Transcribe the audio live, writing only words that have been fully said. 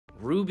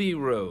Ruby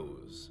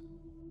Rose.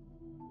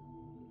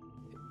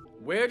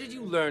 Where did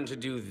you learn to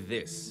do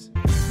this?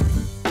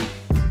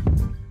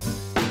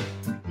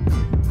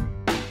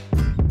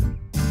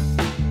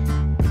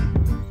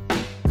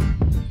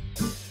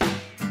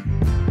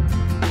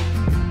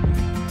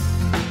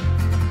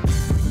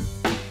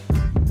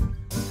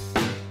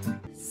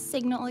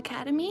 Signal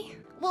Academy?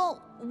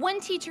 Well, one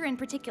teacher in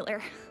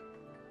particular.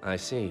 I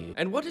see.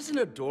 And what is an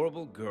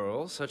adorable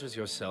girl such as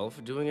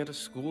yourself doing at a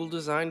school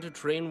designed to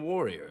train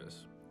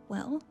warriors?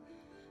 Well,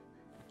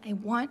 I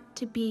want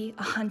to be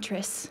a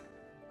huntress.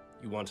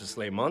 You want to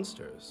slay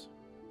monsters?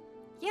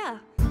 Yeah.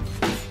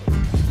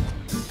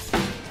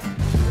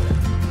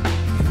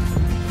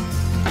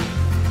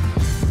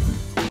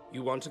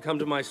 You want to come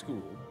to my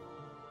school?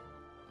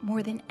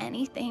 More than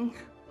anything.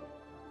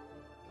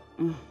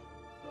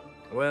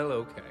 Well,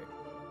 okay.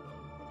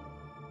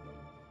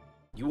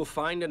 You will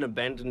find an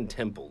abandoned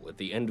temple at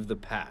the end of the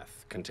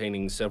path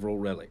containing several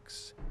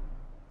relics.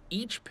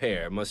 Each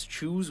pair must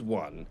choose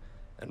one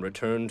and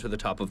return to the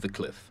top of the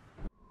cliff.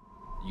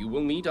 You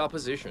will meet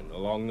opposition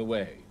along the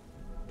way.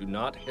 Do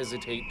not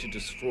hesitate to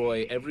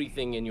destroy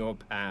everything in your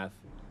path,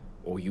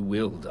 or you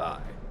will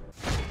die.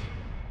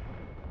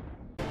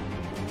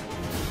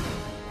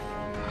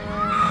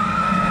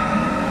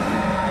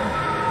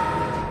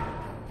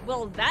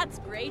 Well, that's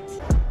great.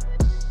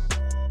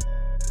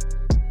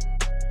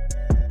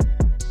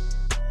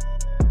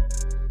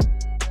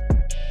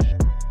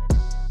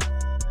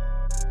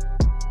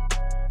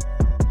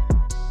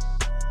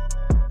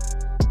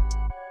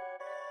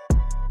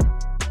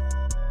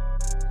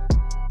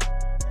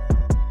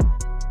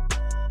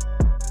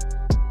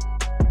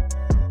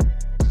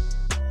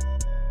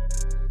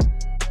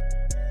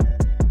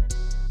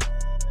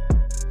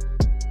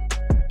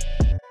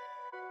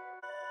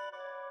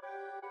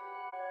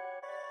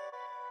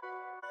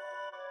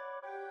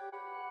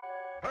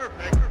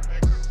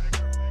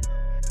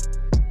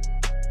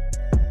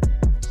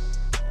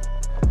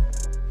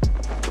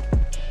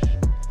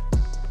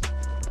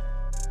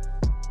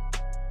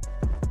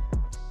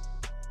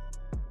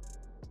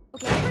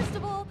 Okay, first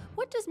of all,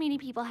 what does meeting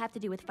people have to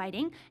do with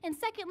fighting? And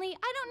secondly,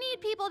 I don't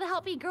need people to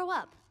help me grow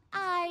up.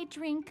 I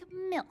drink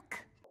milk.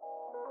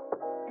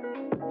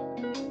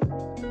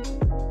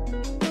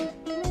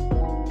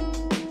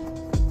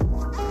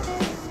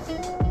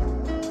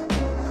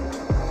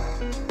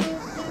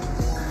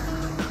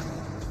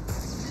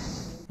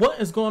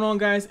 What is going on,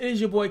 guys? It is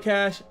your boy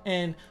Cash,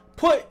 and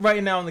put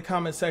right now in the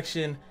comment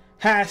section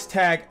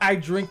hashtag I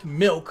drink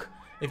milk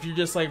if you're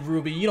just like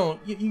Ruby. You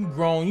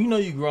grown, you know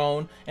you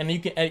grown, and you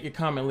can edit your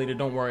comment later.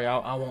 Don't worry,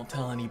 I won't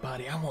tell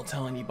anybody. I won't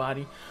tell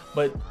anybody.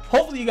 But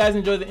hopefully you guys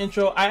enjoy the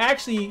intro. I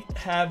actually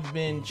have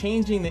been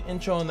changing the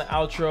intro and the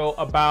outro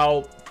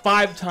about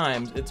 5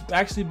 times. It's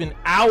actually been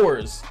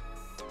hours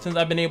since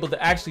I've been able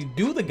to actually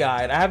do the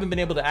guide. I haven't been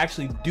able to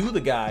actually do the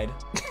guide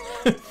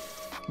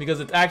because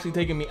it's actually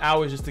taken me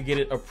hours just to get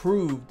it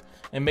approved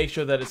and make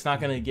sure that it's not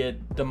going to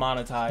get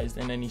demonetized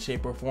in any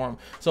shape or form.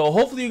 So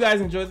hopefully you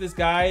guys enjoyed this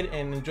guide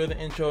and enjoy the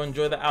intro,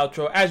 enjoy the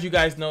outro. As you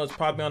guys know, it's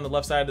probably on the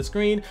left side of the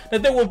screen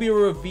that there will be a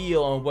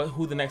reveal on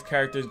who the next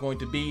character is going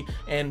to be.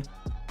 And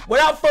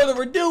without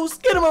further ado,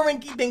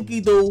 skidamarinky dinky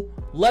doo,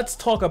 let's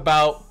talk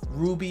about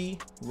Ruby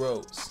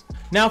Rose.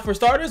 Now, for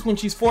starters, when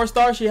she's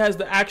 4-star, she has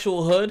the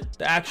actual hood,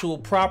 the actual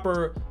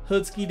proper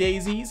hood ski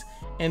daisies,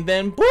 and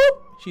then boop,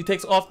 she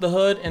takes off the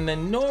hood, and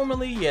then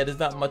normally, yeah, there's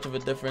not much of a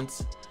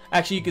difference.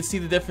 Actually, you can see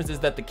the difference is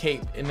that the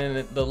cape and then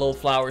the little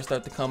flowers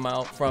start to come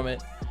out from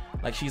it.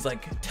 Like she's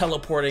like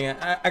teleporting.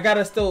 I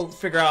gotta still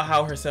figure out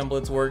how her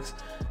semblance works.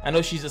 I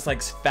know she's just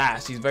like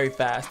fast. She's very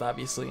fast,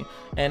 obviously.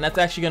 And that's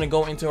actually gonna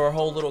go into her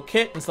whole little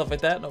kit and stuff like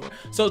that.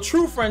 So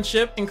true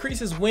friendship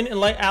increases wind and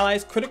light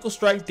allies critical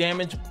strike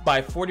damage by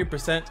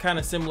 40%, kind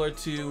of similar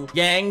to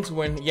Yang's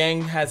when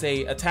Yang has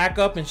a attack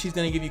up and she's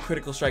gonna give you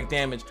critical strike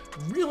damage.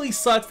 Really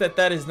sucks that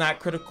that is not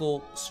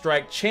critical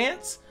strike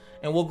chance.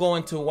 And we'll go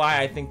into why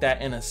I think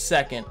that in a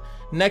second.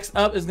 Next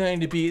up is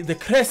going to be the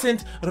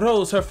Crescent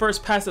Rose. Her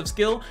first passive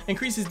skill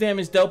increases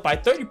damage dealt by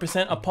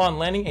 30% upon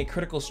landing a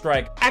critical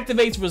strike.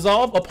 Activates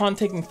Resolve upon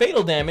taking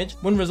fatal damage.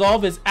 When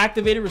Resolve is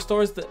activated,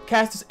 restores the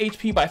caster's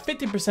HP by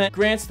 50%.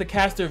 Grants the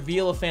caster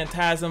Veil of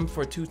Phantasm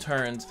for 2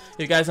 turns. If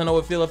you guys don't know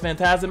what Veil of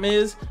Phantasm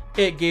is,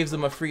 it gives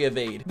them a free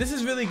evade. This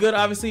is really good,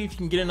 obviously, if you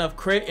can get enough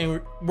crit.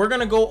 And we're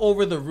going to go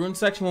over the rune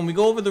section. When we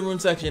go over the rune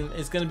section,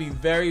 it's going to be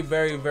very,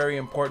 very, very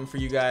important for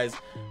you guys.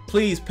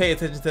 Please pay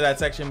attention to that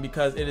section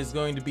because it is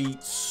going to be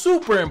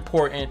super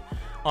important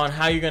on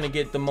how you're going to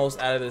get the most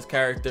out of this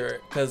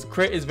character, because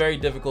crit is very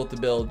difficult to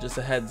build, just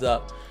a heads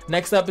up.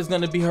 Next up is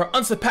going to be her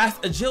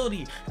unsurpassed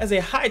agility, has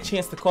a high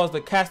chance to cause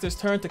the caster's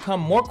turn to come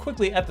more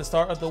quickly at the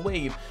start of the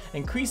wave.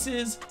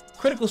 Increases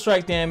critical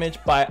strike damage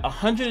by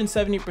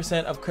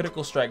 170% of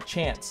critical strike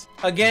chance.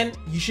 Again,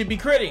 you should be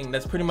critting.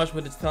 That's pretty much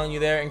what it's telling you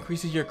there.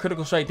 Increases your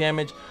critical strike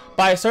damage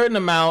by a certain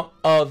amount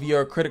of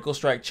your critical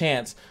strike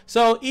chance.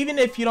 So even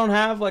if you don't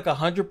have like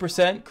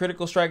 100%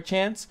 critical strike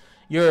chance,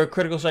 your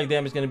critical strike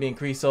damage is going to be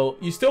increased. So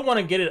you still want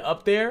to get it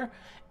up there.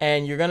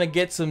 and you're gonna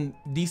get some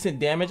decent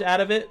damage out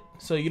of it,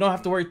 so you don't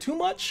have to worry too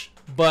much,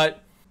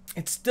 but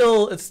it's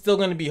still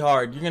gonna be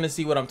hard. You're gonna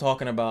see what I'm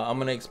talking about. I'm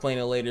gonna explain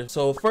it later.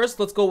 So first,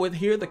 let's go with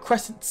here the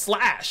Crescent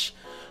Slash.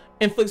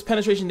 Inflicts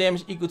penetration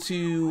damage equal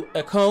to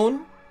a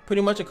cone,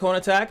 pretty much a cone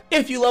attack.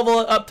 If you level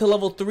it up to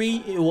level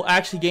 3, it will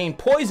actually gain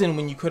poison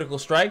when you critical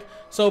strike.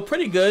 So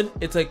pretty good.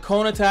 It's a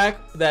cone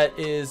attack that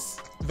is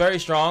very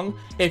strong.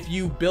 If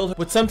you build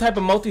with some type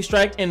of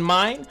multi-strike in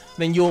mind,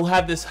 then you'll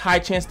have this high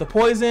chance to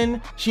poison.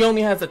 She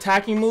only has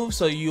attacking moves,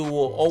 so you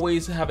will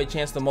always have a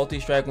chance to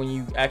multi-strike when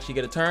you actually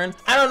get a turn.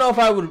 I don't know if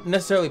I would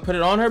necessarily put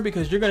it on her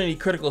because you're gonna need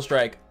critical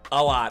strike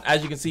a lot.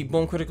 As you can see,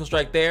 boom, critical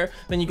strike there.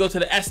 Then you go to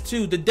the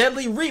S2, the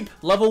Deadly Reap,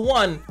 level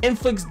 1.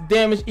 Inflicts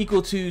damage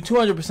equal to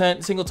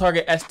 200%, single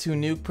target S2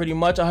 nuke, pretty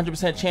much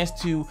 100% chance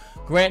to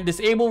grant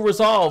disable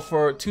resolve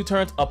for 2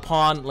 turns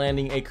upon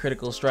landing a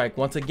critical strike.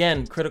 Once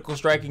again, critical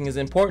striking is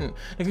important.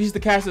 Increases the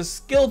caster's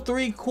skill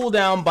 3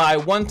 cooldown by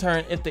 1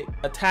 turn if the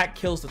attack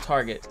kills the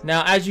target.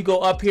 Now, as you go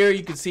up here,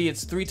 you can see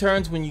it's 3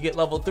 turns when you get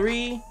level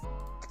 3.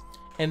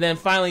 And then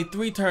finally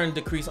 3 turn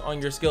decrease on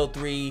your skill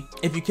 3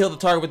 if you kill the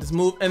target with this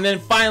move. And then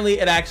finally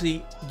it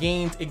actually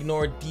gains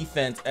ignore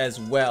defense as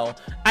well.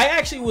 I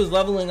actually was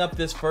leveling up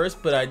this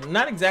first, but I'm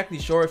not exactly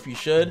sure if you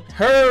should.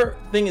 Her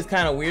thing is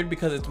kind of weird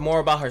because it's more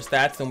about her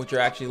stats than what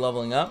you're actually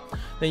leveling up.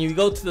 Then you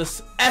go to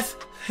this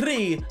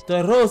S3,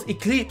 the Rose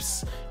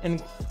Eclipse,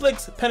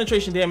 inflicts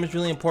penetration damage,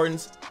 really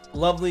important.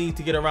 Lovely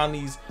to get around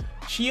these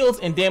shields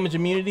and damage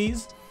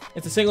immunities.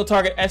 It's a single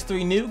target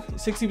S3 nuke,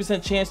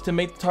 60% chance to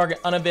make the target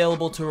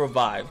unavailable to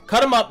revive.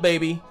 Cut them up,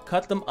 baby.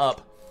 Cut them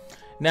up.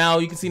 Now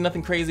you can see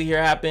nothing crazy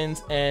here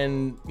happens,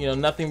 and you know,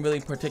 nothing really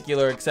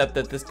particular except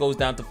that this goes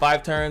down to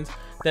 5 turns.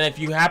 Then if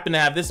you happen to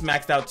have this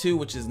maxed out too,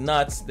 which is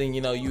nuts, then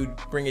you know, you'd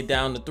bring it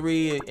down to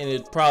 3 and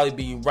it'd probably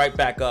be right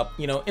back up.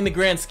 You know, in the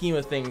grand scheme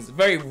of things,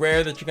 very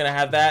rare that you're gonna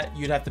have that.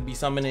 You'd have to be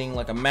summoning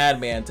like a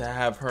madman to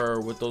have her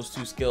with those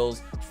 2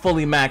 skills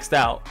fully maxed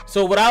out.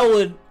 So what I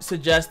would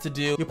suggest to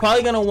do, you're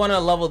probably gonna wanna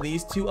level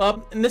these 2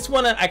 up. And this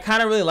one, I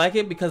kinda really like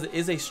it because it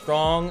is a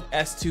strong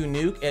S2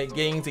 nuke. It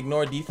gains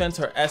ignore defense.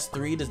 Her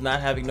S3 does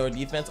not have ignore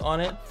defense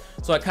on it.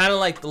 So I kinda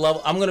like the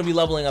level. I'm gonna be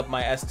leveling up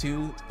my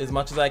S2 as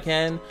much as I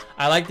can.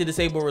 I like to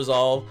disable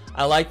resolve.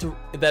 I like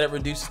that it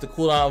reduces the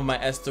cooldown of my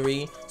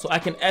S3, so I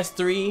can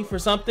S3 for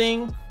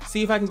something,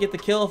 see if I can get the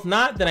kill. If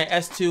not, then I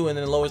S2 and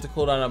then lowers the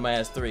cooldown of my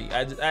S3.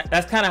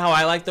 That's kind of how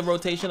I like the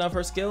rotation of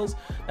her skills.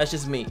 That's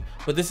just me,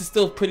 but this is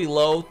still pretty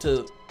low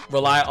to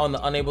rely on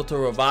the unable to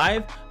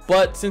revive.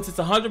 But since it's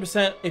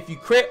 100% if you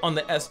crit on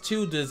the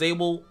S2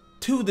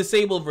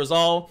 disabled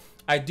resolve,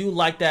 I do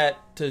like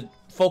that to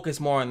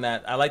focus more on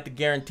that. I like the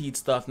guaranteed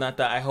stuff, not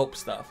the I hope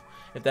stuff,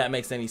 if that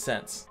makes any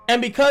sense.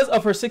 And because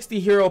of her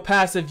 60 hero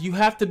passive, you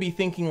have to be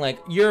thinking like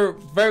you're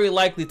very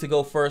likely to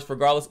go first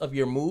regardless of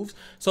your moves.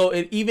 So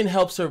it even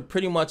helps her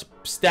pretty much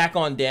stack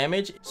on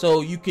damage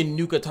so you can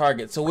nuke a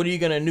target. So what are you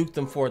gonna nuke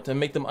them for? To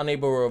make them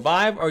unable to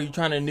revive, or are you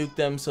trying to nuke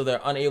them so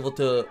they're unable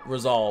to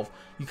resolve?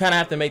 You kind of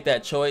have to make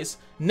that choice.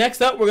 Next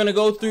up, we're gonna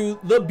go through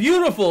the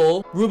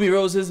beautiful Ruby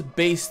Rose's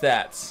base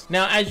stats.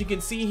 Now, as you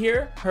can see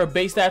here, her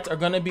base stats are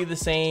gonna be the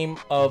same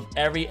of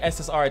every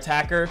SSR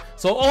attacker.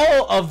 So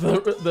all of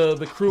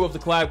the crew of the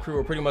collab crew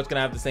are pretty much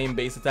gonna have the same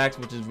base attacks,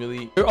 which is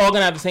really, they're all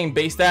gonna have the same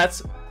base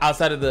stats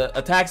outside of the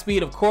attack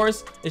speed, of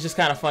course. It's just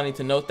kind of funny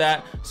to note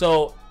that.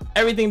 So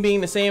everything being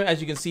the same,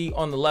 as you can see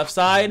on the left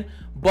side,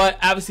 but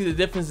obviously the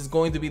difference is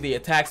going to be the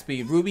attack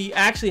speed. Ruby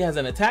actually has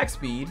an attack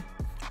speed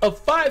of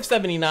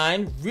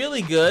 579,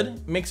 really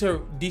good, makes her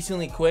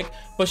decently quick,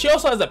 but she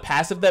also has a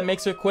passive that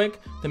makes her quick,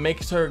 that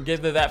makes her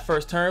give her that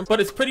first turn. But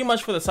it's pretty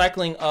much for the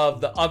cycling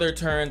of the other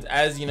turns,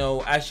 as you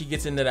know, as she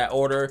gets into that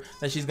order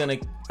that she's gonna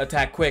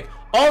attack quick.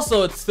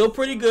 Also, it's still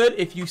pretty good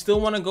if you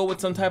still want to go with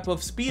some type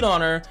of speed on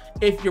her.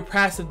 If your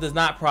passive does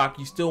not proc,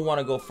 you still want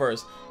to go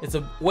first. It's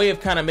a way of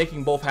kind of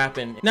making both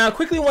happen. Now, I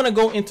quickly want to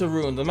go into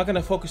runes. I'm not going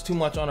to focus too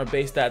much on her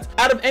base stats.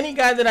 Out of any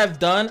guy that I've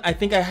done, I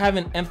think I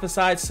haven't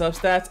emphasized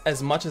substats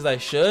as much as I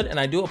should, and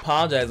I do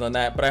apologize on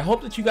that, but I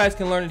hope that you guys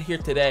can learn it here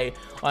today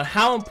on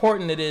how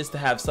important it is to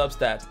have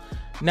substats.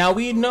 Now,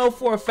 we know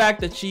for a fact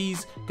that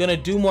she's going to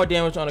do more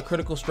damage on a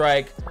critical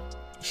strike.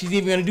 She's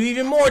even going to do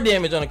even more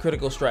damage on a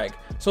critical strike.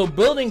 So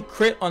building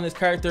crit on this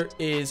character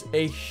is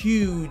a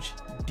huge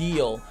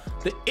deal.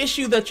 The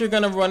issue that you're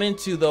going to run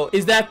into though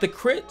is that the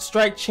crit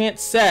strike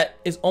chance set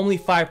is only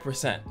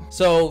 5%.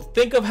 So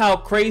think of how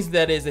crazy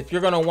that is if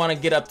you're going to want to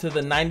get up to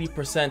the 90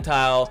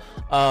 percentile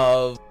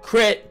of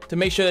crit to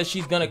make sure that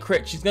she's going to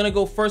crit. She's going to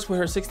go first with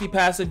her 60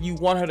 passive. You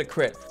want her to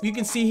crit. You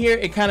can see here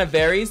it kind of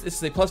varies. This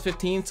is a plus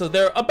 15, so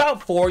they're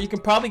about 4. You can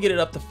probably get it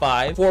up to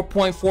 5.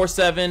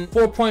 4.47.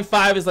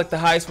 4.5 is like the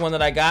highest one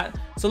that I got.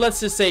 So let's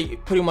just say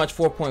pretty much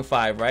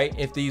 4.5, right?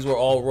 If these were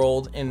all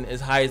rolled in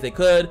as high as they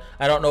could.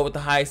 I don't know what the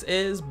highest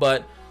is,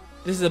 but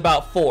this is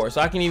about 4.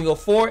 So I can even go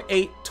 4,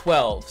 8,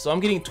 12. So I'm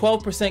getting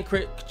 12%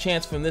 crit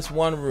chance from this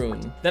one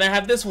rune. Then I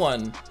have this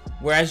one.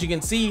 Whereas you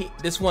can see,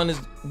 this one is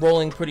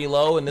rolling pretty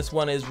low, and this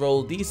one is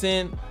rolled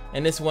decent,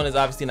 and this one is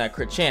obviously not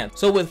crit chance.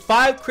 So with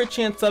 5 crit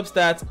chance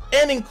substats,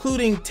 and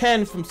including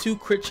 10 from 2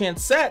 crit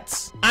chance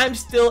sets, I'm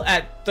still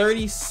at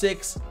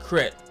 36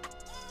 crit.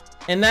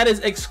 And that is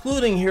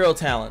excluding hero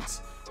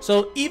talents.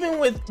 So even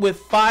with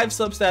 5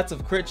 substats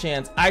of crit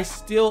chance, I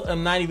still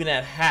am not even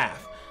at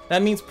half.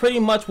 That means pretty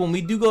much when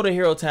we do go to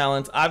hero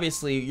talents,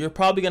 obviously, you're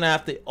probably gonna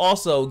have to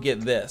also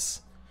get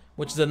this,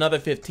 which is another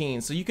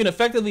 15. So you can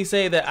effectively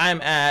say that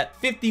I'm at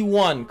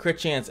 51 crit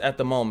chance at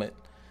the moment.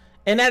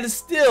 And that is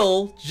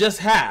still just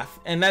half,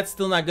 and that's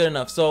still not good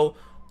enough. So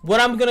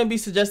what I'm gonna be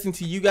suggesting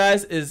to you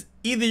guys is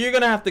either you're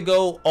gonna have to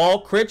go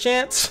all crit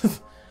chance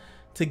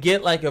to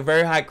get like a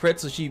very high crit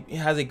so she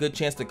has a good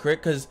chance to crit,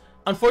 because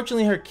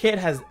unfortunately her kit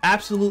has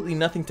absolutely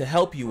nothing to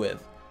help you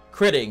with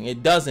critting.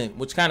 It doesn't,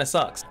 which kind of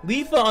sucks.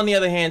 Leafa, on the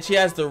other hand, she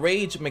has the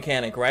rage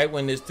mechanic, right?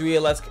 When there's 3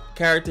 or less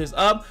characters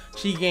up,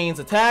 she gains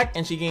attack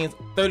and she gains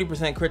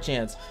 30% crit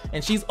chance.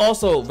 And she's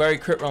also very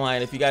crit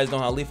reliant. If you guys know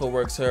how Leafa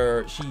works,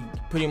 she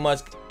pretty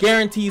much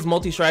guarantees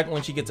multi-strike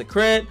when she gets a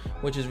crit,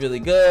 which is really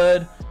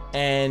good.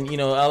 And you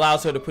know,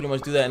 allows her to pretty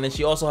much do that. And then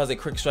she also has a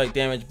crit strike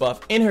damage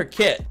buff in her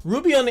kit.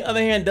 RWBY, on the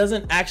other hand,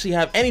 doesn't actually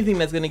have anything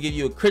that's going to give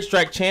you a crit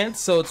strike chance,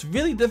 so it's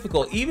really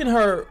difficult. Even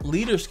her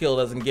leader skill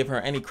doesn't give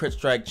her any crit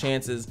strike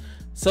chances,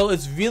 so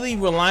it's really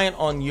reliant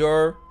on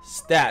your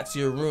stats,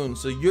 your runes.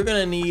 So you're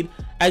gonna need,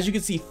 as you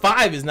can see,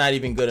 5 is not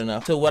even good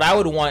enough. So what I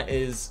would want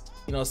is,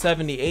 you know,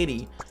 70,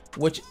 80,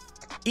 which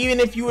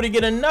even if you were to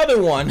get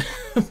another one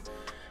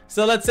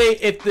so let's say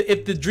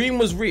if the dream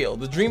was real,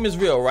 the dream is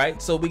real, right?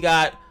 So we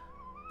got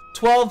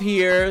 12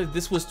 here,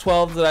 this was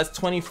 12, so that's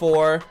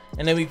 24,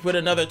 and then we put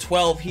another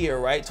 12 here,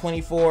 right?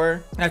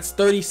 24, that's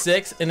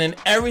 36, and then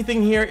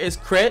everything here is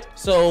crit,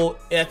 so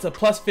it's a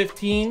plus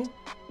 15,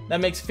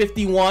 that makes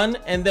 51.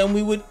 And then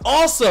we would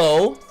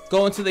also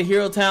go into the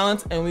hero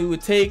talents and we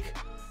would take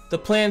the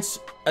plant's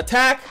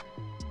attack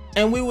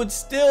and we would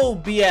still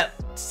be at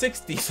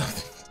 60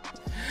 something.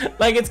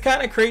 Like, it's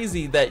kind of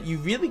crazy that you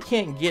really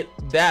can't get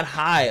that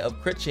high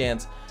of crit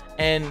chance,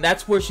 and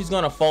that's where she's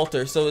gonna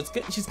falter. So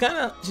she's kind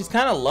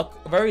of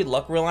very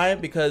luck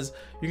reliant, because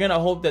you're gonna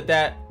hope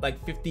that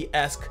like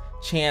 50-esque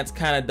chance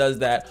kind of does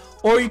that.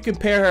 Or you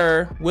compare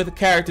her with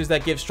characters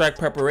that give strike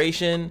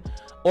preparation,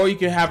 or you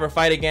can have her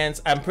fight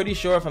against, I'm pretty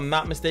sure, if I'm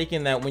not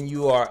mistaken, that when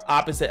you are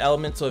opposite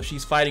elements, so if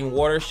she's fighting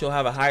water, she'll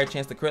have a higher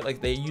chance to crit.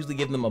 Like, they usually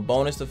give them a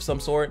bonus of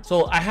some sort.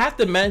 So I have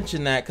to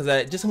mention that because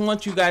I just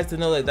want you guys to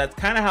know that that's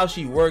kind of how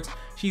she works.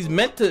 She's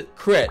meant to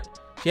crit.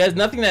 She has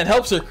nothing that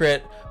helps her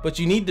crit, but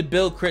you need to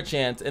build crit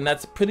chance, and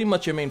that's pretty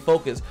much your main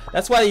focus.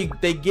 That's why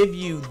they give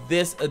you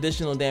this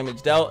additional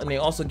damage dealt, and they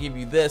also give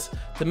you this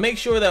to make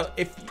sure that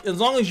as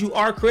long as you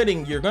are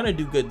critting, you're gonna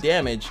do good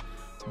damage,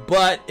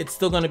 but it's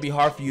still going to be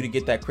hard for you to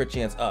get that crit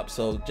chance up.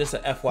 So just a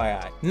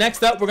FYI.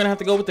 Next up, we're going to have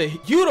to go with the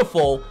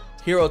beautiful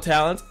hero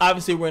talents.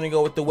 Obviously, we're going to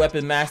go with the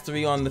weapon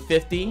mastery on the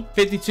 50.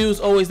 52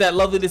 is always that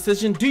lovely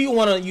decision. Do you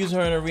want to use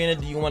her in arena?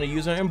 Do you want to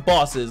use her in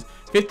bosses?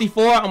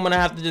 54, I'm going to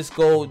have to just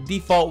go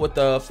default with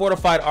the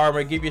fortified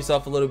armor. Give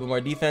yourself a little bit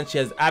more defense. She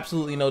has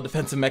absolutely no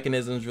defensive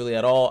mechanisms really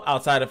at all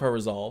outside of her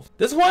resolve.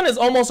 This one is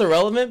almost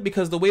irrelevant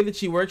because the way that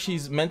she works,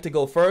 she's meant to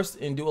go first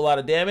and do a lot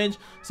of damage.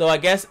 So I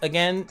guess,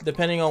 again,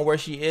 depending on where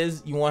she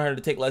is, you want her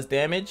to take less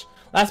damage.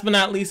 Last but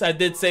not least, I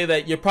did say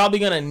that you're probably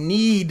going to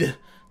need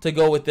to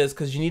go with this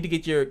because you need to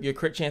get your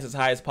crit chance as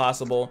high as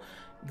possible.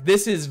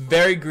 This is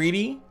very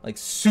greedy, like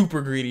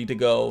super greedy to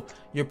go.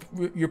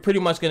 You're pretty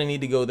much gonna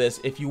need to go this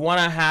if you want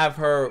to have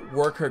her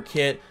work her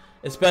kit,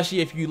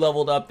 especially if you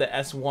leveled up the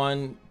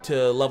S1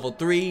 to level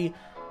 3,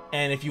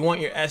 and if you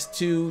want your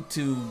S2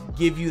 to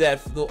give you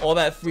all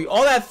that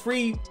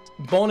free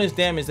bonus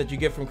damage that you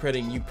get from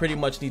critting. You pretty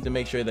much need to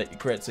make sure that you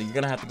crit, so you're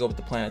gonna have to go with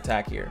the plant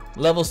attack here.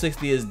 Level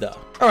 60 is done.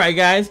 All right,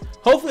 guys,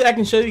 hopefully I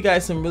can show you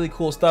guys some really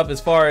cool stuff. As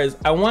far as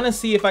I want to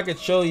see if I could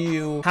show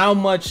you how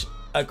much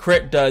a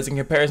crit does in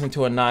comparison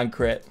to a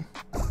non-crit.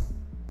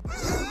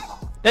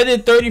 That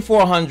did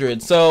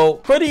 3,400, so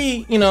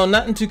pretty, you know,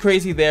 nothing too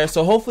crazy there.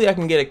 So hopefully I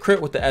can get a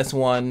crit with the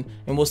S1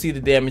 and we'll see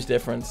the damage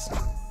difference.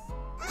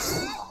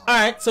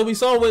 Alright, so we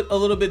saw with a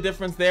little bit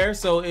difference there,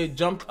 so it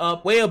jumped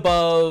up way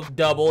above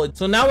double.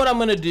 So now what I'm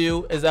gonna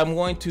do is I'm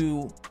going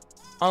to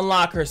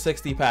unlock her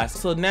 60 pass.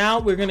 So now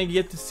we're gonna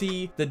get to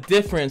see the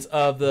difference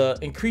of the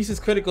increases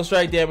critical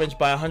strike damage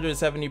by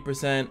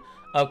 170%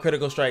 of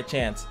critical strike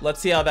chance. Let's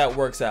see how that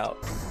works out.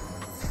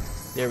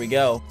 There we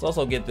go. Let's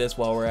also get this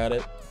while we're at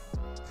it.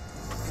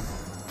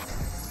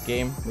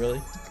 Game,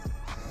 really?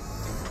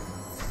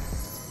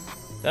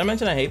 Did I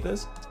mention I hate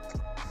this?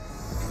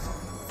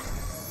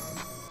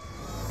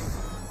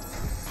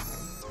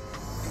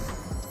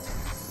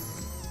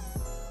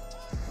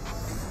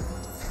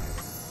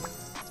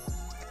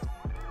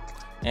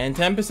 And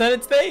 10%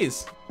 it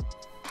stays.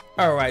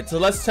 All right, so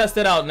let's test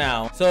it out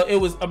now. So it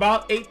was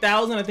about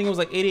 8,000. I think it was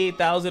like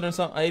 88,000 or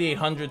something,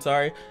 8,800,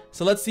 sorry.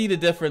 So let's see the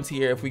difference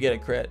here if we get a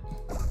crit.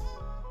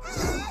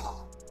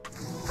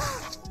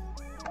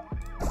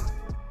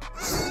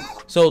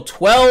 So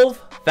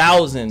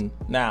 12,000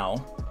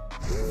 now.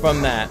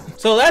 from that.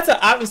 So that's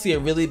obviously a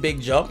really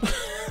big jump.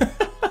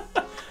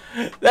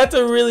 That's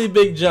a really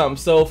big jump.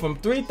 So from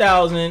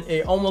 3,000,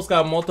 it almost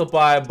got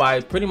multiplied by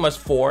pretty much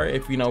 4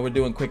 if you know we're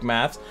doing quick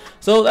maths.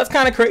 So that's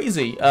kind of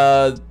crazy.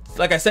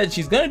 Like I said,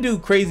 she's gonna do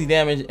crazy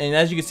damage, and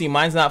as you can see,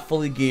 mine's not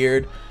fully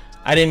geared.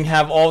 I didn't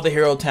have all the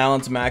hero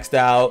talents maxed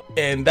out,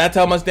 and that's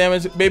how much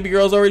damage baby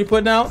girl's already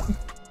putting out.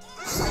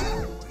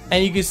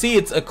 And you can see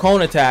it's a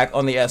cone attack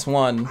on the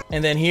S1.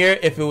 And then here,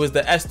 if it was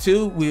the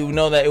S2, we would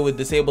know that it would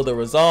disable the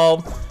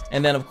resolve.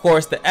 And then of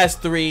course the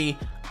S3,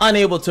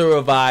 unable to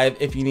revive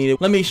if you need it.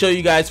 Let me show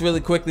you guys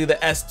really quickly the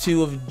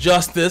S2 of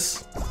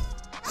Justice.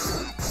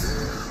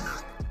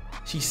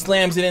 She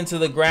slams it into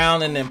the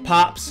ground and then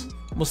pops.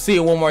 We'll see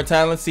it one more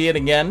time. Let's see it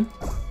again.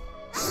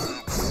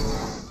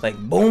 Like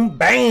boom,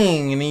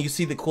 bang, and then you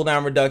see the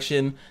cooldown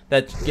reduction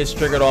that gets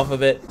triggered off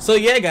of it. So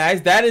yeah,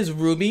 guys, that is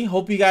RWBY.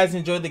 Hope you guys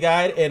enjoyed the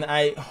guide, and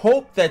I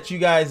hope that you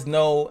guys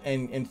know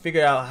and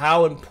figure out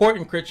how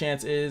important crit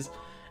chance is.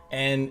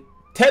 And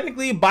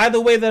technically, by the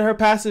way that her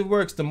passive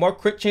works, the more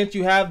crit chance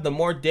you have, the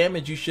more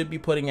damage you should be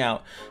putting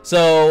out.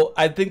 So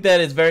I think that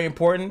is very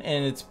important,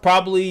 and it's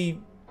probably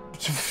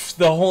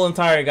the whole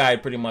entire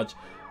guide pretty much.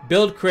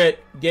 Build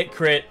crit, get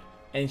crit,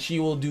 and she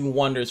will do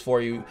wonders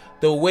for you.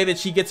 The way that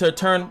she gets her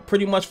turn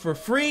pretty much for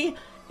free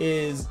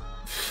is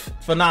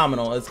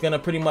phenomenal. It's gonna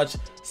pretty much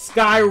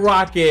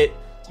skyrocket,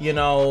 you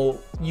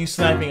know, you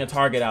sniping a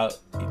target out.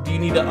 Do you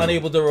need to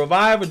unable to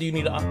revive, or do you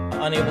need to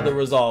unable to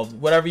resolve?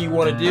 Whatever you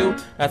want to do,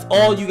 that's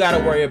all you got to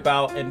worry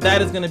about. And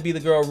that is gonna be the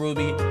girl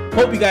RWBY.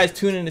 Hope you guys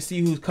tune in to see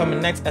who's coming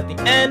next at the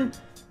end.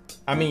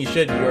 I mean, you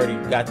should. You already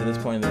got to this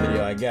point in the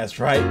video, I guess,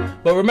 right?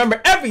 But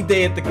remember, every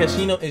day at the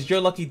Kashino is your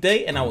lucky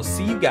day, and I will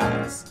see you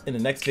guys in the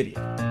next video.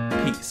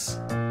 Peace.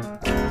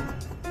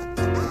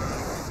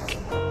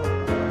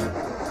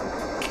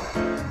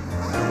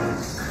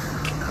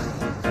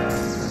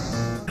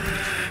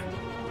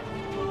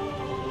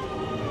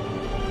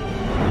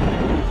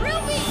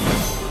 RWBY!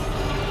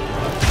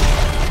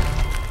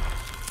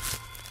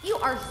 You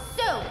are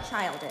so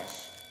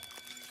childish.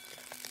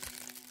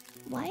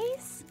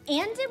 Wise?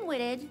 And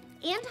dim-witted,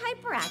 and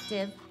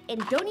hyperactive,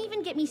 and don't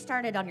even get me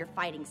started on your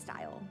fighting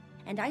style.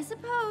 And I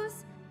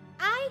suppose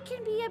I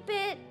can be a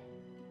bit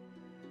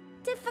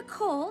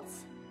difficult,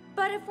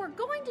 but if we're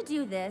going to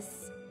do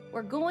this,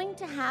 we're going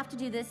to have to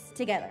do this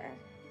together.